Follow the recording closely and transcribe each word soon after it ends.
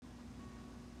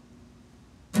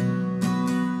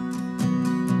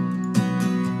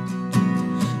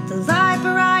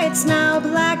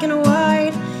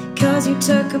you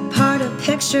took apart a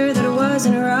picture that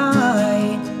wasn't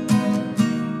right.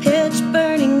 Pitch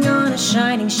burning on a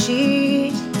shining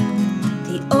sheet,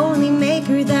 the only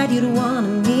maker that you'd want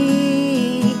to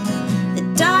meet. The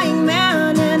dying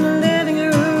man in the living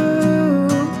room,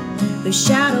 whose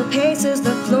shadow paces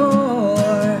the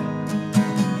floor.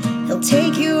 He'll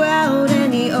take you out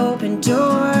any open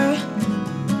door.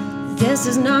 This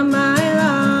is not my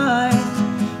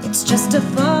life, it's just a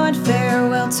fond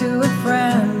farewell to a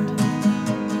friend.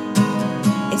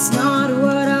 It's not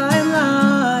what I'm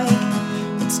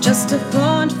like, it's just a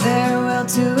fond farewell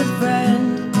to a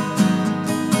friend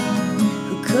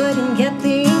who couldn't get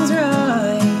things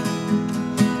right.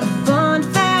 A fond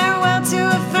farewell to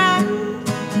a friend.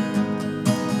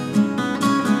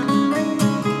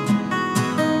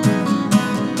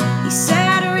 He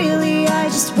said, really, I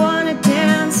just wanna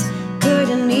dance. Good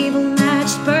and evil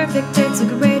matched perfect, it's a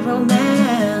great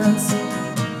romance.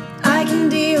 I can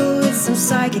deal with some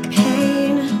psychic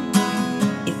pain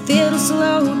if it'll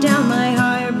slow down my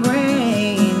higher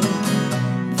brain.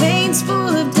 Veins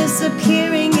full of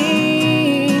disappearing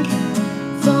ink,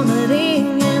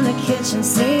 vomiting in the kitchen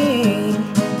sink,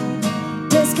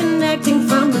 disconnecting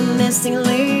from the missing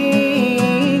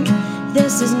link.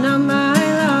 This is not my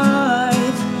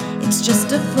life, it's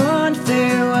just a fond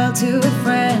farewell to a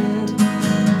friend.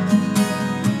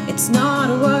 It's not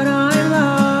what I'm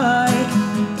like,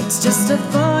 it's just a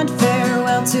fond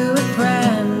farewell to a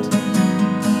friend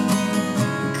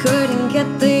who couldn't get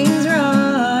things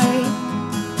right.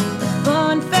 A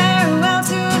fond farewell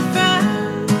to a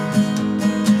friend.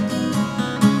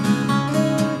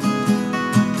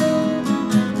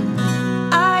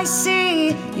 I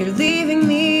see you're leaving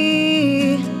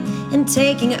me and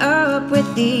taking up with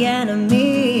the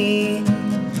enemy.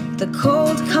 The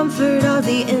cold comfort of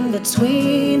the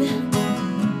in-between,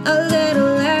 a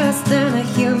little less than a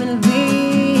human